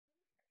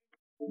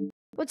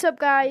What's up,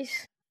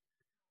 guys?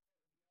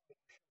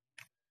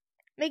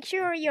 Make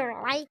sure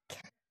you're like.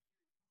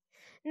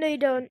 No, you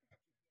don't.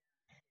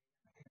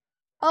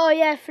 Oh,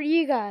 yeah, for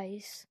you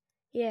guys.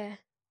 Yeah.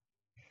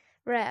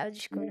 Right, I'll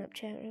just go up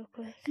chat real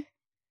quick.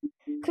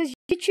 Because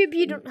YouTube,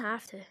 you don't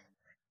have to.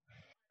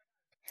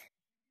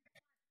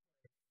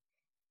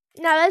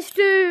 Now, let's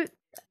do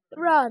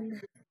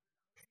run.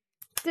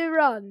 Do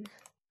run.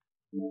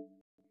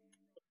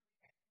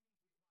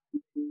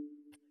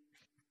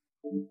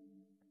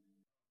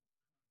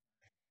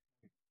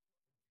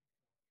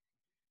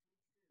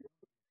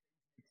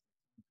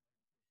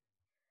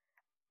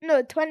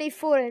 No,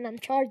 24 and I'm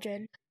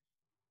charging.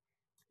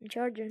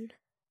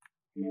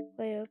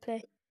 Wait,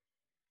 okay.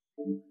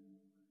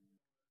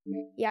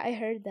 Yeah, I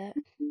heard that.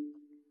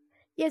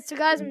 Yeah, so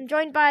guys, I'm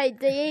joined by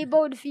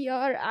Diego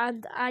VR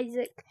and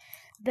Isaac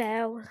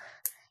Bell.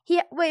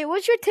 Yeah, wait,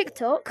 what's your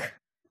TikTok?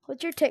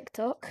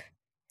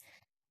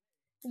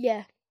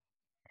 Yeah.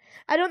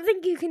 I don't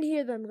think you can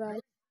hear them,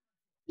 guys.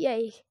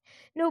 Yay.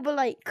 No, but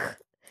like,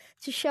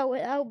 to shout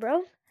it out,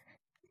 bro.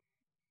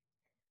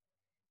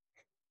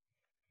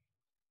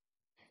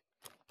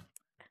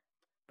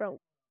 Bro.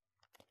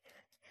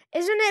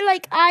 Isn't it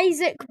like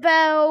Isaac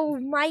Bell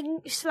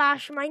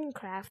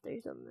 /Minecraft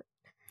or something?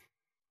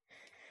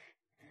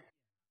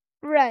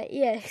 Right,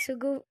 yeah, so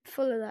go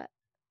follow that.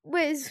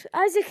 Wait, is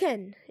Isaac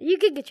in? You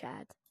Giga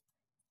Chad.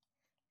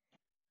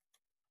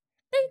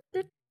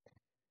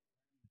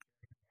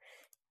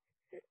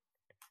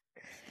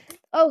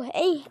 Oh,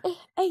 hey,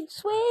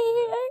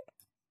 swear.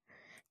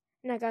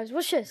 Now, guys,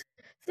 watch this.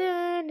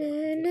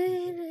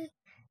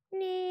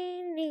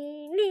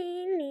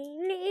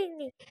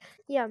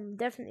 Yeah, I'm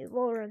definitely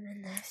boring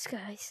in this,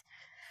 guys.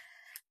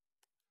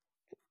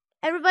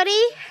 Everybody,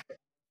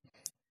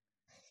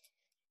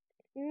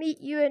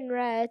 meet you in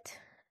red.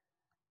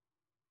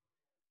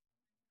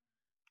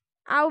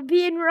 I'll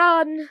be in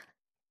run.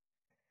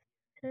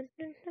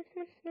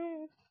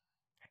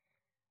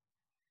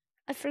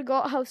 I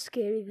forgot how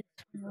scary this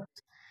was.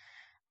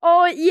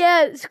 Oh,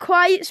 yeah, it's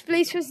Quiet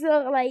Space was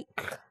the, like,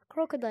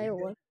 crocodile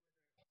one.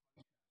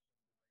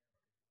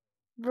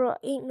 Bro,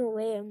 ain't no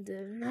way I'm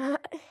doing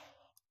that.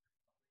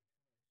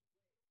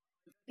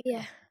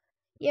 Yeah.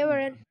 Yeah, we're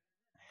in.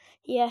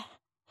 Yeah.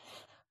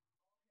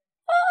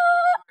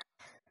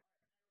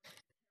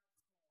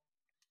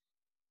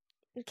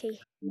 Okay.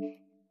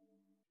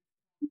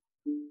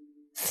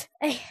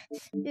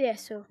 Yeah,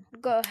 so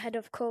go ahead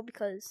of call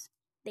because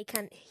they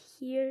can't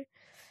hear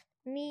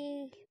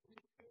me.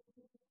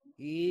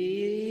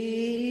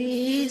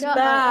 He's Shut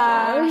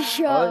back. up,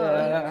 shut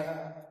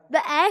up.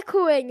 The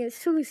echoing is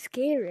so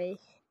scary.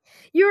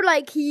 You're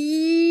like,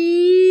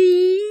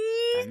 he's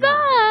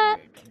back.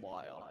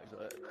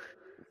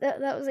 That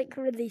was like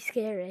really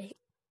scary.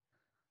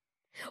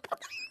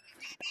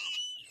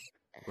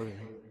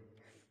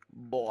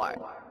 Boy.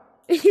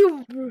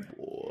 You go.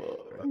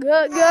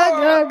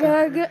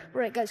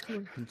 Right, guys, come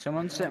on. Can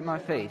someone set my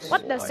face?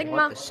 What the Sigma?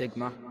 What the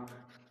Sigma?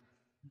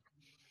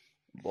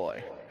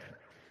 Boy.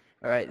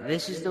 Alright,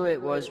 this is the way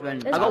it was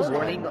when I got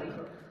warning.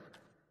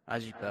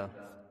 As you go.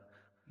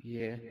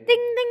 Yeah. Ding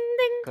ding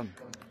ding. Come.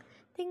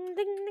 Ding ding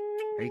ding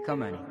ding. Are you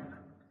coming?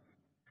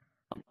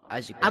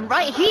 As you go. I'm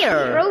right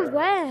here. Bro,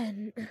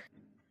 when?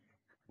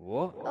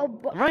 What? Oh,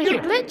 Right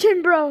you're here.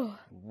 glitching, bro.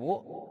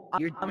 What?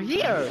 I'm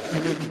here.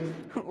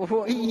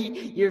 What?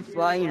 You're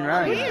flying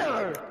around.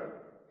 Here.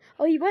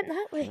 Oh, you went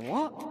that way.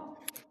 What?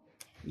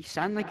 You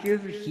sound like you're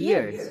over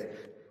here. Yes.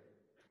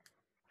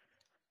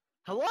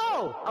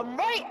 Hello. I'm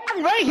right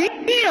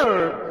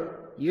here.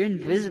 You're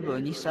invisible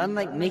and you sound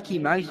like Mickey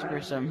Mouse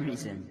for some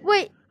reason.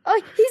 Wait. Oh,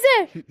 he's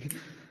there.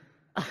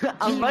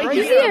 I'm Gee, right right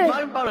here. here. I'm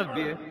right in front of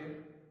you.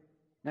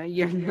 No,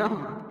 you're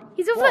not.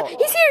 He's over. Whoa.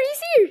 He's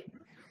here.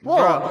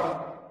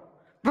 Whoa.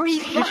 Bro,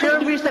 You sure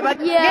we reset my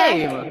Yeah.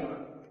 game?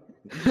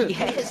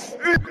 Yes.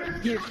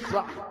 You're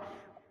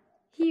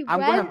He I'm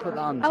went gonna put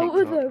that on out of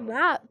TikTok. the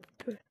map.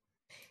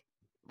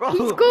 Bro.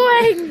 He's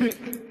going.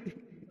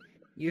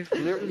 You're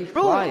literally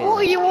Bro, flying. what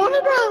do you want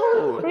to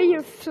know? Bro,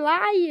 you're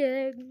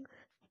flying.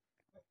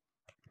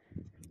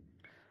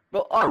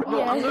 Bro, alright, bro,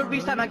 Yeah. I'm gonna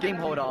reset my game.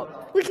 Hold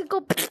up. We could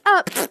go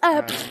up.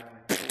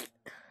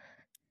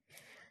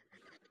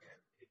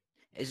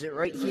 Is it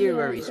right here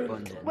where he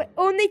spawns in? Wait,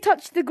 only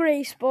touch the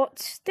grey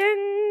spots. Ding,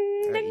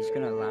 Right, ding, he's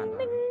gonna land on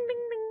ding, it.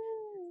 ding,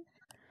 ding.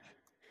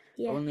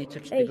 Yeah. Only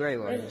touch Hey, the grey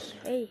ones.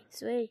 Hey.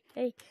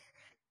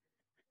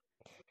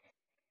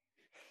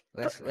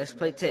 Let's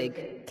play Tig.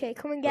 Okay,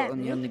 come and But get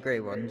only me. on the grey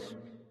ones.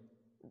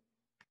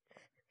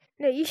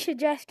 No, you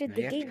suggested No,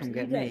 the you have to games. come You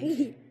get got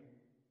me.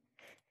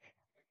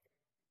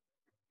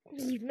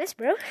 You missed,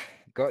 bro.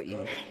 Got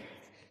you.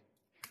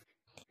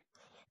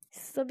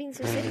 Stop being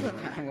so simple.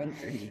 I went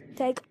through you.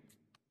 Tag.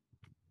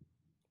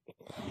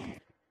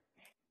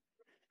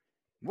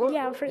 What?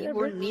 Yeah, for you the-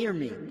 weren't near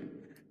me.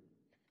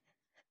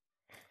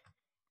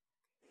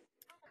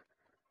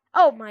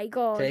 Oh my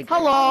god. Tig.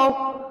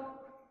 Hello.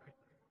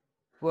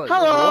 What?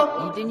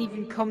 Hello. What? You didn't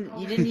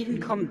even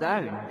come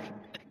down.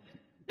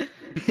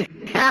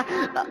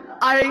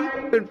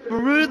 I went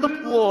through the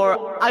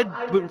floor, I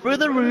went through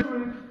the roof,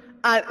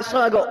 and so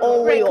I got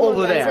all the way Right, come on,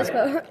 over guys,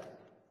 there.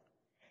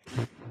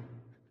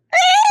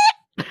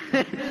 let's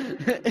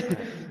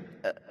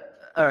go.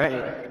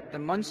 Alright. The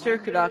monster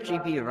could actually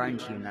be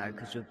around you now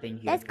because we've been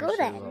here Let's for go so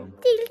then. long.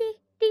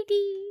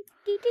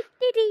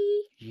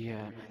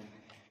 Yeah.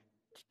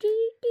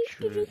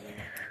 True.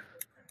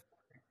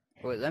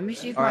 Wait, let me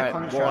see if my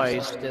Alright, contrast is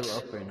boys. still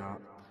up or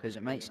not, because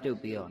it might still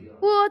be on.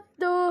 What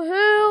the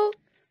hell?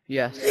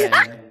 Yes,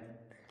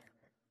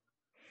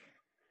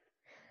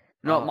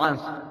 not mine.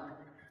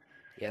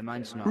 Yeah,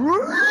 mine's not.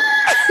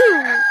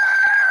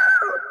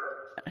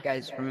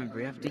 Guys, remember,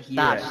 you have to hear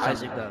That's it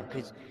as it goes,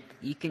 because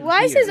you can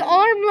Why is hear his it,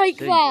 arm like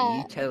so that?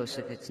 you tell us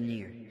if it's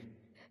near.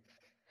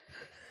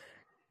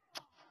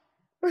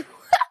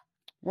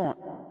 What?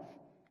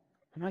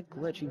 Am I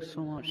glitching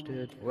so much,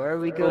 dude? Where are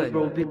we Bro,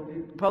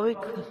 going? probably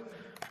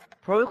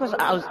because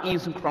I was eating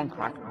some crumb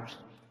crackers.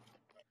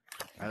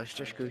 Alright, let's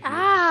just go here.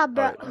 Ah,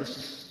 bro. Alright, this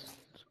is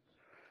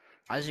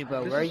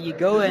Isabel, where are you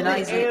going, the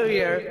Isaac?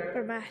 area.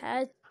 For my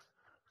head.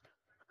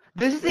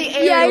 This is the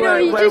Yeah, I area know,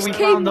 you where just we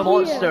came found the here.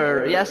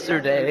 monster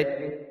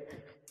yesterday.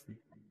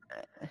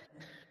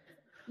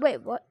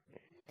 Wait, what?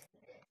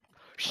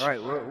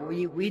 Alright,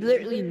 we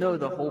literally know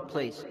the whole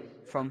place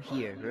from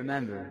here,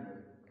 remember?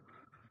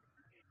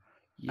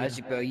 Yeah.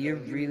 Isabel, you're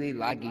really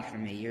laggy for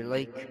me. You're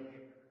like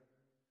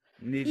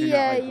moving Yeah,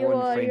 at like you one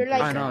are. frame You're per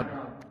like- I know. second.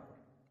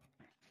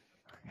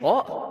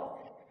 What?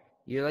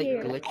 You're like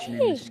Here. glitching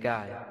in the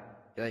sky.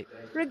 You're like,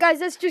 Right, guys,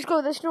 let's just go.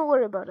 Let's not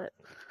worry about it.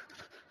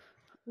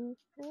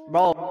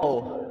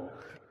 Bro.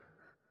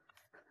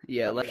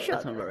 Yeah, let's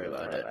not worry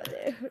about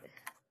it.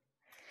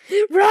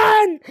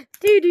 Run!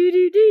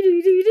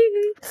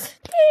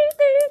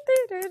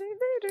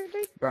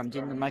 bro, I'm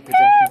doing the Michael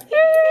Jackson.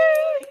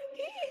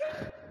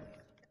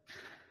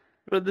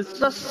 Bro, this is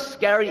so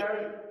scary.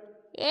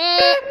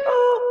 Yeah.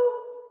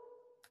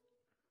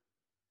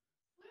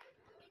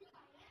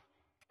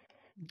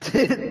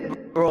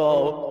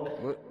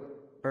 Bro.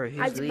 Bro,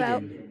 who's Isabel.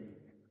 leading?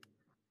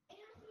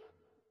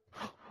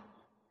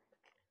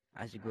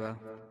 Isabel.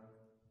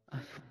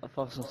 I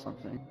thought I saw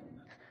something.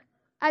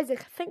 Isaac,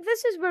 I think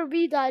this is where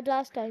we died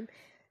last time.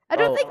 I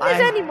don't Oh, think there's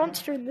any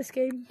monster in this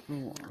game.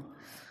 Oh.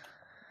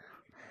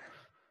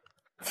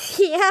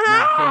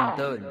 Yeah.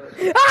 Nothing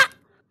done.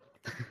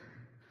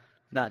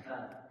 That.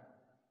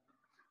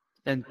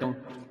 Then don't.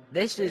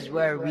 This is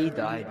where we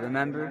died,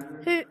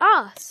 remember? Who?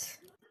 Us?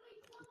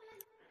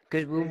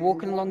 Because we were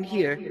walking along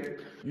here.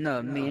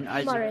 No, me and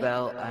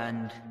Isabel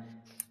and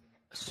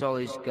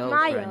Solly's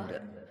girlfriend.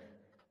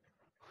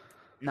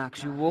 Nah,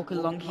 'cause we were walking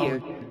along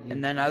here,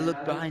 and then I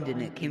looked behind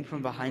and it came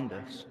from behind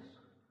us.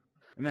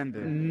 Remember?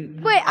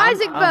 Wait,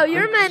 Isaac, bro,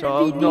 you're think meant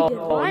so. to be No, leading.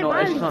 Why am no,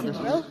 I it's not. leading,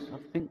 This bro? is, I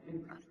think.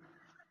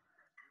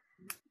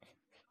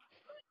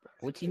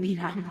 What do you mean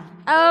I'm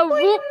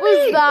What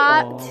was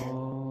that?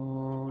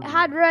 Oh. It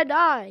had red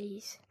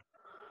eyes.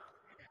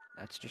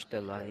 That's just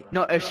a lie.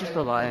 No, it's just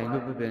a lie.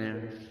 We've been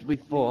here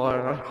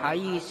before. How are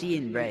you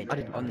seeing red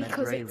on the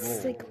Because grey it's wall?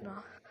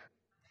 Sigma.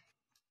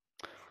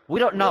 We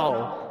don't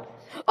know.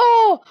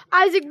 Oh,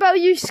 Isaac, bro,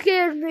 you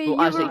scared me. Well,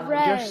 You Isaac, were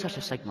red. you're such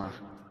a Sigma.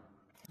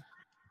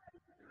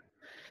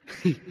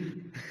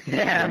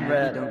 Yeah, I'm Maybe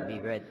red. don't be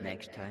red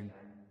next time.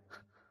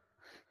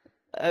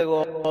 I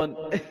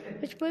won't.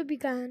 Which way we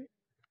going?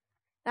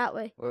 That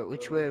way.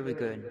 Which way are we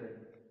going?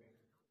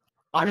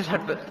 I just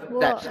heard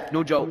What? that.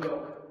 No joke.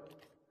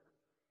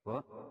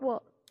 What?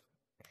 What?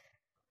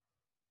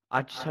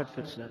 I just heard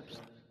footsteps.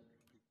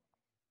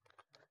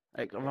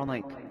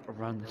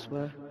 Around this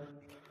way.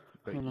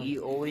 But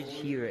you always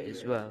hear it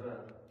as well.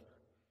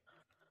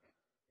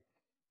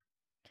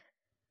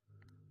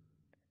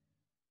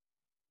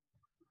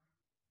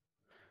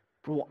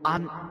 Bro,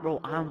 I'm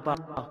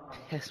about to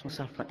piss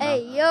myself right now.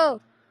 Hey,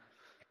 yo.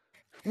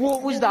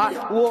 What was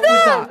that? What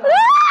was that?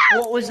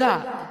 What was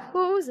that?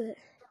 What was it?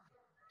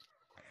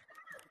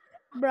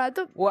 Bro, I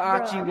don't. What bro,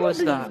 actually I don't was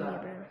believe that? you,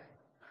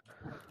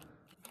 bro.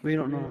 We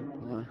don't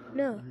know.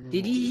 No.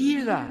 Did you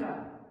hear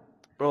that?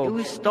 Bro, It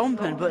was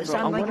stomping, but it Bro,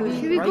 sounded I'm like it gonna was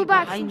be- Should we right go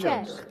back and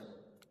behind check? us.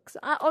 Because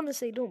I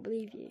honestly don't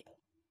believe you.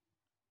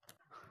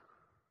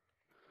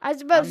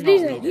 Isabel's I'm not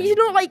leading. leading. He's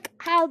not like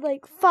had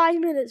like 5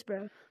 minutes,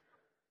 bro.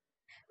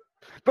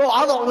 bro,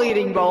 I'm not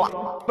leading,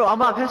 bro. Bro, I'm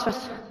not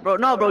pissed. Bro,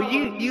 no, bro,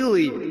 you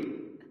lead.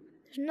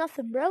 There's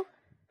nothing, bro.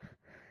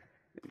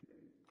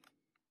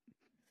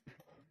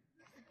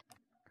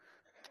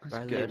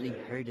 I literally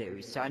heard it.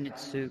 It sounded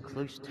so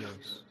close to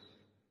us.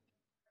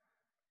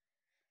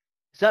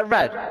 Is that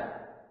red?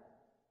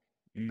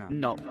 No.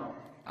 No.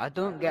 I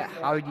don't get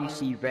how do you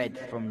see red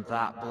from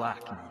that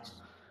blackness.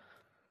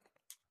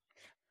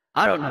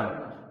 I don't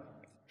know.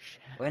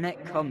 When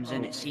it comes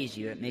and it sees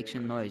you, it makes a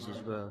noise as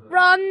well.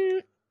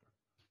 Run!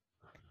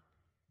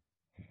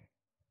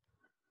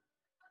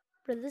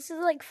 Bro, this is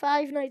like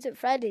Five Nights at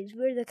Freddy's.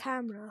 Where's the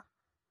camera?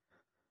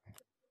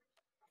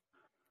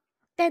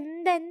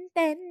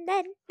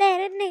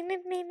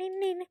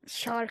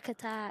 Shark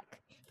attack.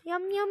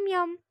 Yum, yum,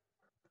 yum.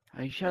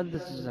 Are you sure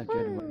this is a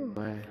good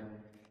way?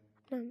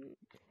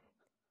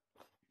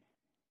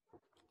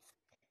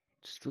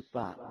 Look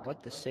back.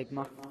 What the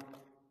Sigma?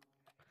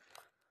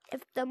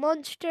 If the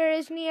monster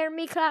is near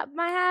me, clap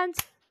my hands.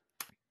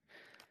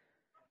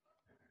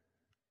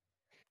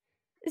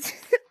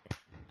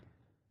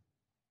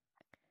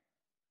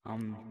 Who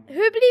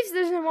believes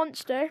there's a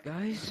monster?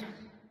 Guys,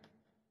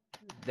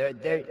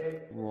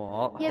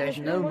 what? Yeah, there's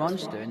no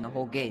monster in the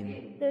whole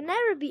game. There'll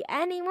never be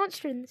any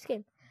monster in this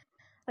game.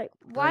 Like,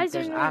 why Like, is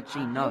there there's no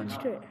actually none.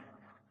 monster?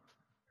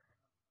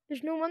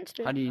 There's no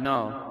monster. How do you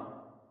know?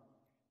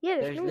 Yeah,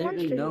 There's no literally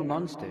monster. no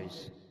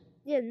monsters.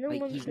 Yeah, no Like,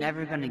 monster. he's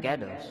never gonna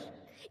get us.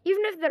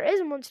 Even if there is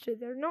a monster,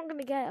 they're not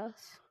gonna get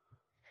us.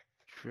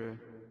 True.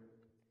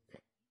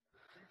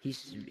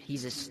 He's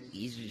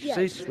Yeah.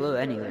 so slow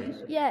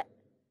anyways. Yeah.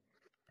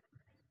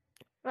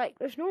 Like,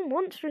 there's no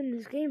monster in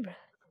this game, bro.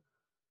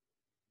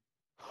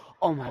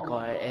 Oh my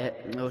god,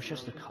 it was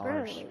just the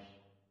cars. Bro.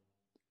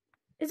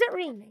 Is it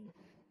raining?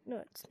 No,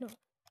 it's not.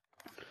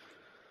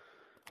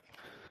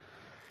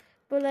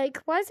 But like,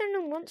 why is there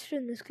no monster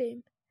in this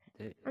game?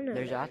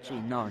 There's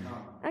actually none.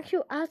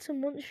 Actually, add some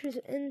monsters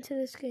into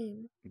this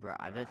game. Bro,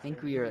 I don't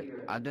think we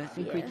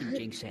can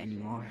jinx it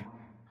anymore.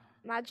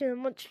 Imagine a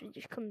monster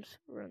just comes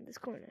around this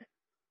corner.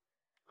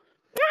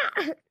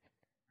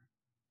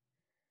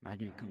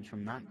 Imagine it comes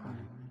from that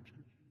corner.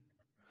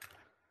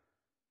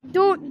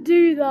 Don't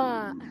do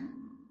that.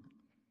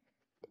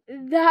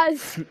 That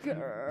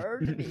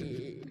scared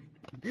me.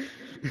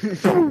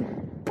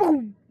 Boom,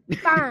 boom,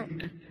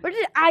 bang. Where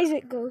did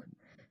Isaac go?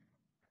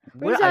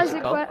 Where's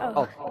Isaac?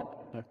 Oh.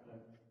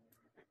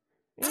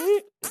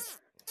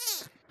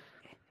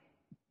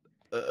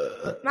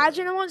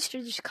 Imagine a monster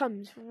just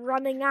comes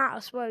running at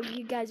us while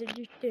you guys are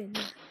just doing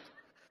that.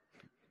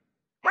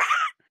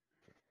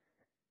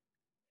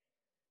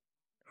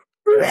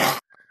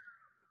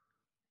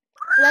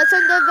 That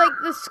sounded like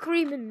the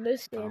screaming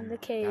Lucy in the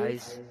cave.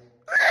 Guys,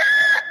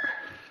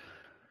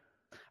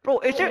 Bro,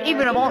 is there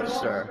even a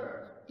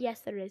monster?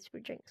 Yes, there is.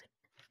 We're drinking.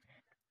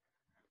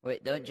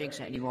 wait, don't jinx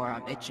it anymore.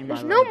 I'm itching my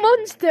There's no leg.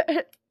 monster.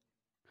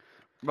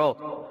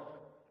 Bro.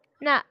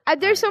 Nah, I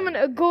dare someone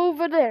to go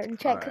over there and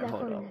check Alright, that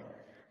hold corner. on.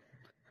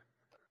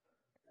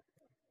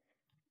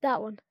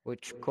 That one.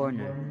 Which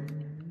corner?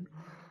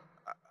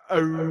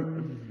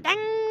 Dang!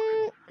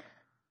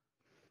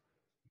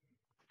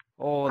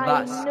 Oh, I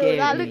that's know, scary.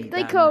 that looked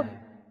like that a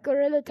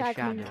gorilla the tag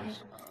monkey.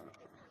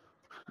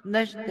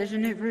 shadows. There's a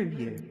new room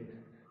here.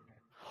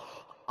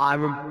 I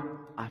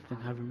think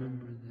I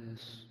remember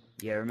this.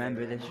 Yeah,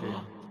 remember this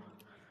room.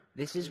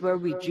 This is where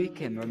we juke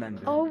him,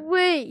 remember? Oh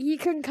wait, he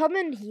can come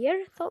in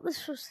here? I thought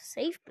this was a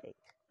safe place.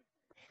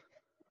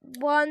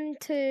 1,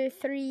 2,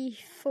 3,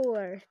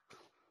 4.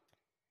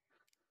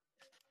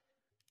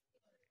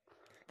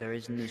 There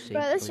is no safe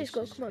Right, let's just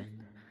go, places come on.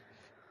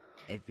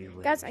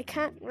 everywhere. Guys, I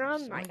can't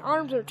run. My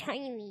arms are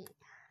tiny.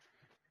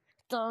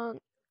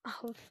 Don't.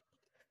 Oh.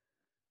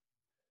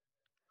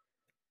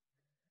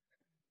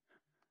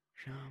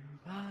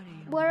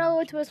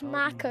 World was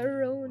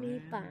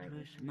macaroni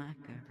bang.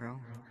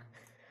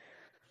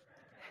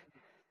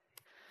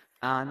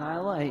 And I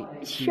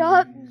like.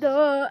 Shut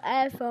the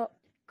F up.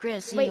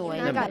 Chrissy, Wait,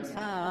 wake no, guys.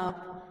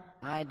 up.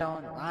 I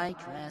don't like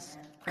this.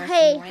 Chrissy,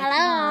 Hey, wake hello.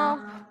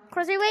 up.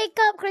 Chrissy, wake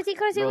up. Chrissy,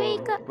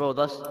 wake up. Bro,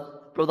 that's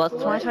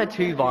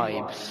 2022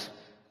 vibes.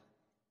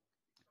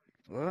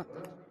 What?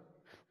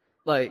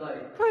 Like,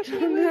 Chrissy,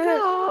 wake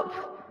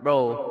up.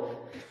 Bro,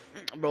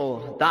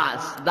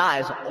 that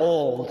is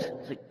old.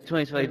 It's like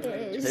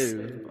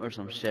 2022 or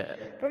some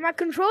shit. For my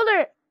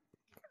controller.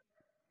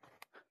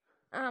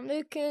 I'm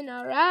looking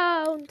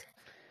around.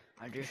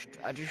 I just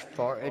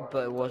farted,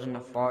 but it wasn't a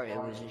fart, it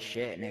was a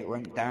shit, and it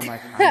went down my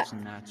pants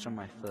and now it's on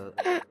my foot.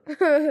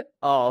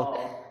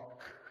 Oh.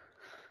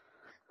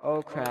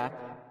 Oh crap.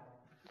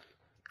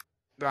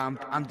 Bro,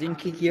 I'm doing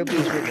kicky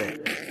uppies with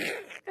it.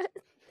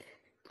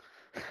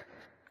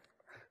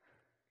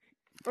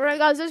 Alright,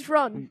 guys, let's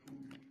run.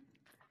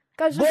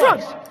 Guys, let's run.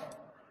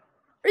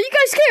 Are you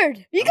guys scared?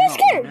 Are you guys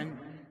scared? Running.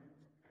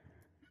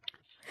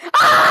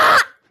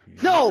 Ah!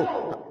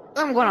 No!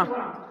 I'm gonna.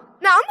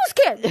 Nah, I'm not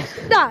scared.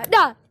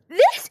 Nah.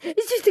 This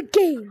is just a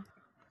game.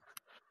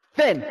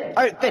 Finn!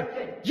 Alright, Finn!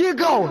 You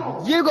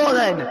go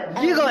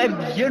then! You go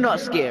if you're not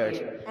scared.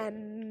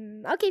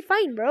 Okay,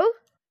 fine, bro.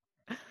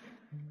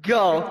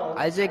 Go!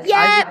 Isaac, Yeah.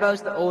 Isaac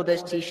Bell's the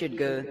oldest, he should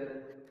go.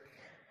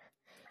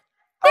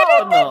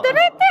 Oh no!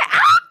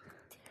 Ah!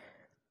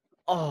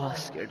 Oh, that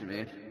scared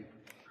me.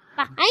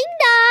 Behind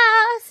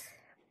us.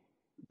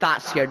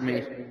 That scared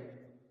me.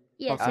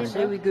 Yes, I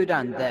say we go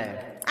down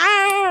there.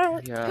 Ah!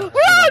 Yeah.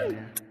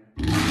 Run!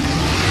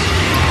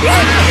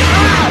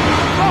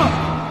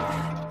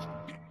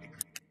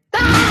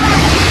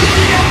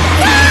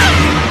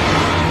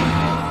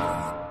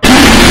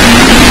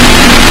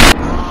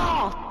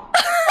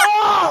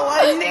 Oh,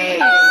 my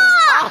knee!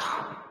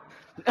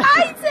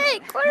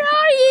 Isaac, where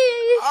are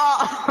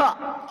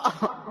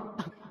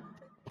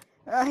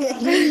you?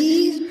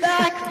 He's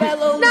back,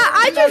 fellows. Nah,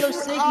 I fellow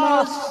just-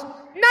 Sigmas.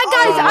 Nah,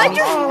 guys, I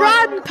just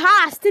ran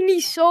past and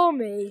he saw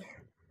me.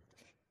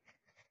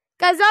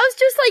 Guys, I was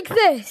just like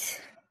this.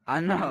 I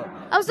know.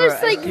 I was Bro,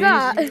 just as like soon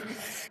as that. you-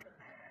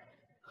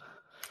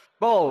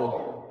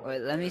 Bro. Wait,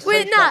 let me search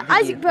Wait, nah, that video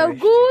Isaac Bell,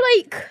 first. go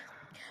like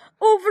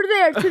over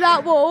there to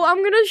that wall.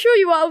 I'm gonna show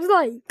you what I was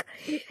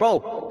like.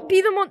 Bro.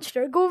 Be the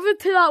monster. Go over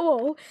to that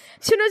wall.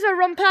 As soon as I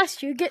run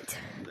past you, get.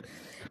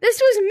 This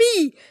was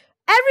me.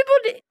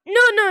 Everybody.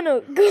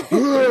 No.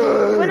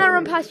 Go. When I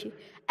run past you,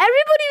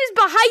 everybody was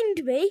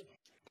behind me.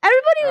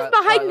 Everybody was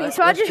behind me,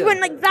 so I just went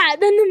like that.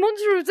 Then the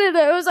monster was in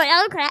there. I was like,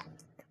 oh crap.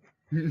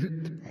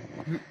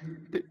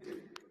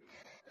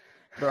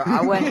 Bro,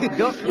 I went.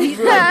 He's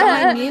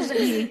right behind me, isn't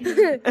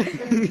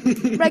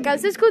he? Right,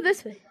 guys, let's go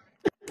this way.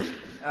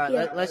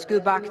 Alright, let's go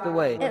back the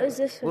way. It was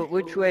this way.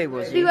 Which way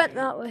was it? We went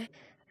that way.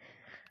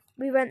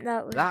 We went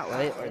that way. That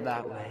way or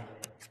that way?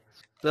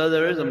 So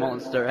there is a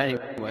monster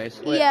anyways.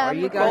 Wait, Yeah. are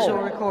you guys all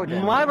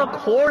recording? My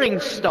recording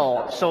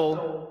stopped,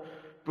 so...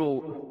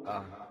 Bro...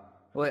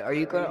 Wait, are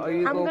you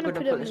going gonna to put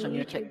put it this on on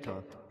your YouTube.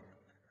 TikTok?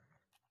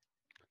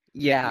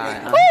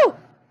 Yeah. Oh!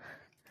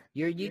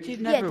 Your YouTube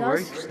Yeah, it never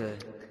does. works though.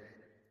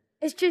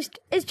 It's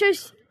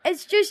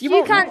just you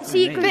won't can't know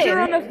see for it because me. you're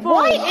on a phone.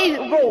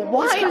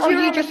 Why Because are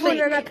you're you on a just phone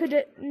and I saying... put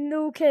it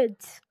no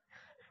kids.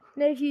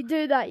 Now if you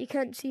do that, you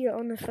can't see it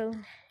on the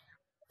phone.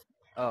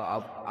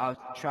 Oh, I'll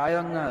try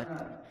on the...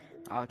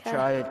 I'll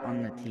try it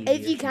on the TV.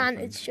 If you or can't,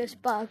 something. it's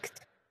just bugged.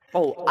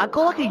 Oh, I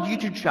got like a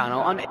YouTube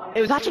channel and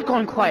it was actually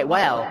going quite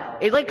well.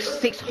 It's like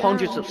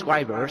 600 Wow.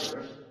 subscribers.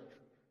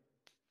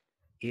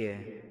 Yeah.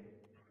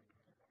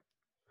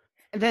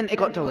 And then it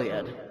got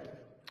deleted.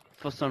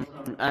 For some...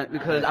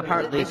 because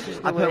apparently This is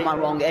the I put way- my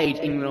wrong age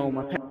even though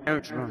my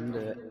parents ruined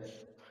it.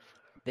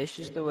 This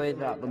is the way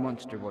that the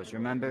monster was,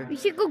 remember? We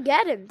should go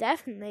get him,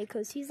 definitely,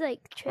 because he's like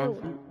chill.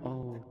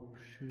 Oh,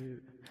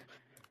 shoot.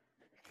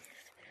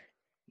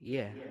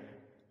 Yeah.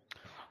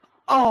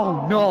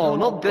 Oh no,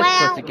 not this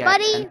Well, first again.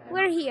 buddy,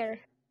 we're here.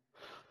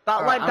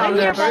 That like I'm that going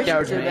really first,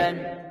 scared so me.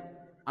 then...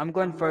 I'm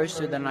going first,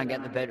 so then I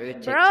get the better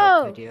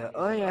TikTok Bro. video.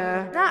 Oh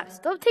yeah. Nah,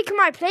 stop taking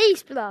my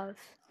place, love.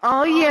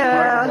 Oh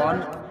yeah.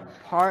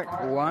 Part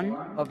one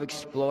of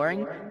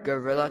exploring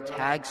Gorilla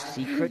Tag's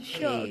secret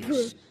Shut up.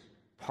 caves.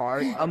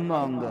 Part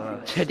Among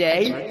Us.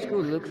 Today Let's go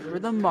look for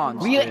the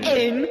monster. we are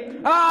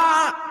in.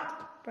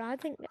 Ah! Bro, I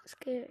think that's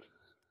scary.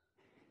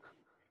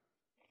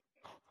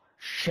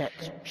 Shit.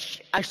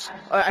 I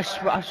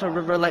saw a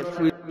river like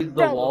through the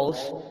Bro.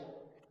 walls.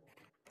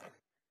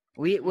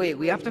 Wait,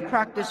 we have to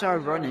practice our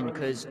running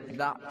because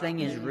that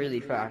thing is really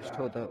fast.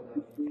 Hold up.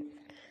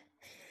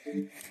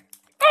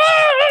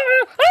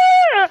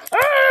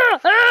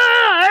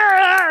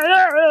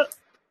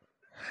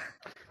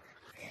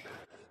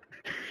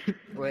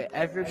 Wait,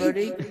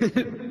 everybody,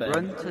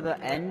 run to the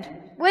end.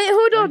 Wait,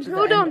 hold Run on, to the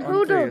hold end on,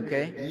 hold three, on.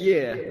 Okay.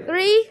 Yeah.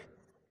 3.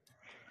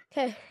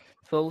 Okay.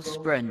 Full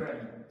sprint.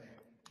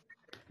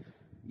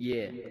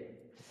 Yeah.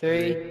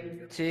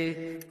 3,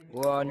 2,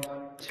 1,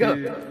 Two, go.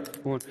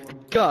 one,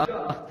 go.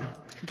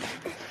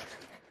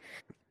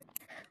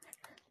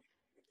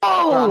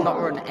 I'm Oh!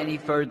 not running any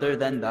further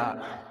than that.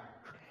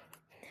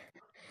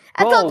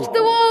 I Bro, touched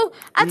the wall!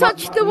 I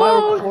touched the My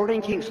wall!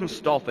 recording keeps on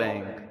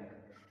stopping.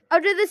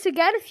 I'll do this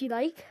again if you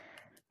like.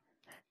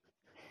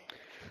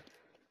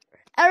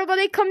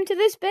 Everybody come to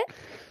this bit.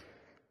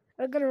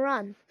 We're gonna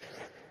run.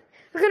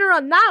 We're gonna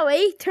run that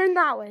way, turn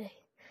that way.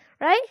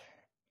 Right?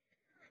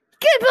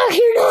 Get back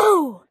here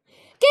now!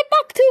 Get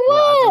back to Wait, I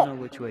what? don't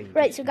know which way.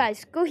 Right, so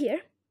guys, go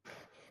here.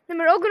 Then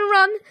we're all gonna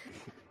run.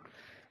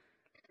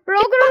 We're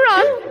all gonna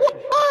run.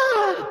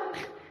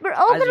 We're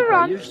all Isaac, gonna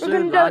run. you're We're so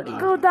gonna laggy.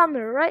 go down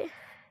there, right?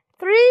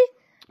 3,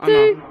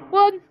 2,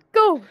 1,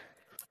 go!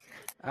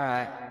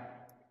 Alright.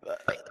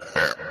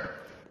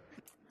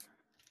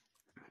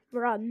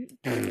 Run.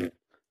 It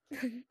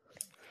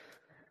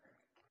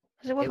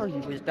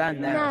was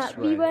down there, I Nah,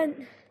 swear. we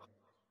went.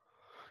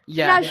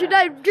 Yeah. Now should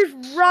I just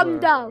run Swear.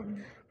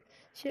 down?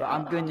 But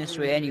I'm going this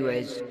way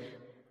anyways.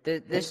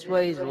 This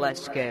way is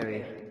less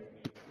scary.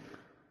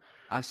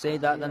 I say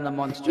that, then the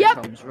monster Yep.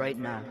 comes right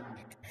now.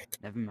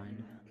 Never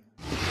mind.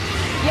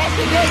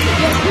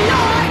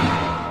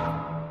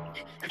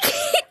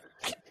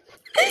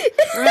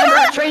 Remember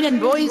our training,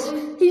 boys?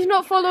 He's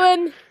not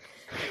following.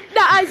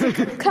 Nah,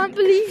 Isaac, can't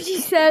believe you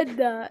said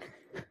that.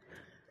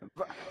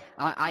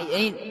 I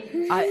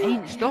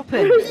ain't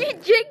stopping. You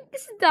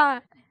jinxed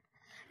that.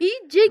 You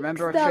jinxed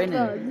Remember our that, training.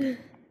 man.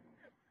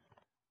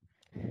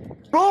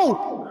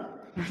 Bro!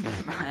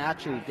 I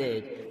actually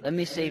did. Let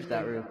me save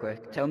that real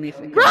quick. Tell me if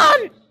it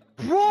Run!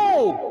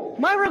 Bro!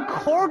 My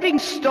recording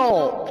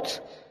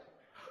stopped!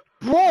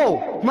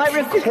 Bro! My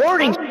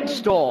recording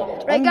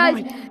stopped! Right, Oh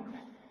guys. my-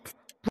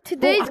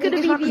 Today's I think gonna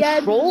it's be our the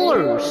end.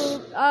 controllers.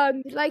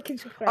 Like and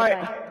subscribe.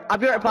 Alright, I'll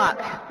be right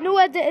back. No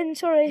editing,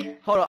 sorry.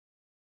 Hold on.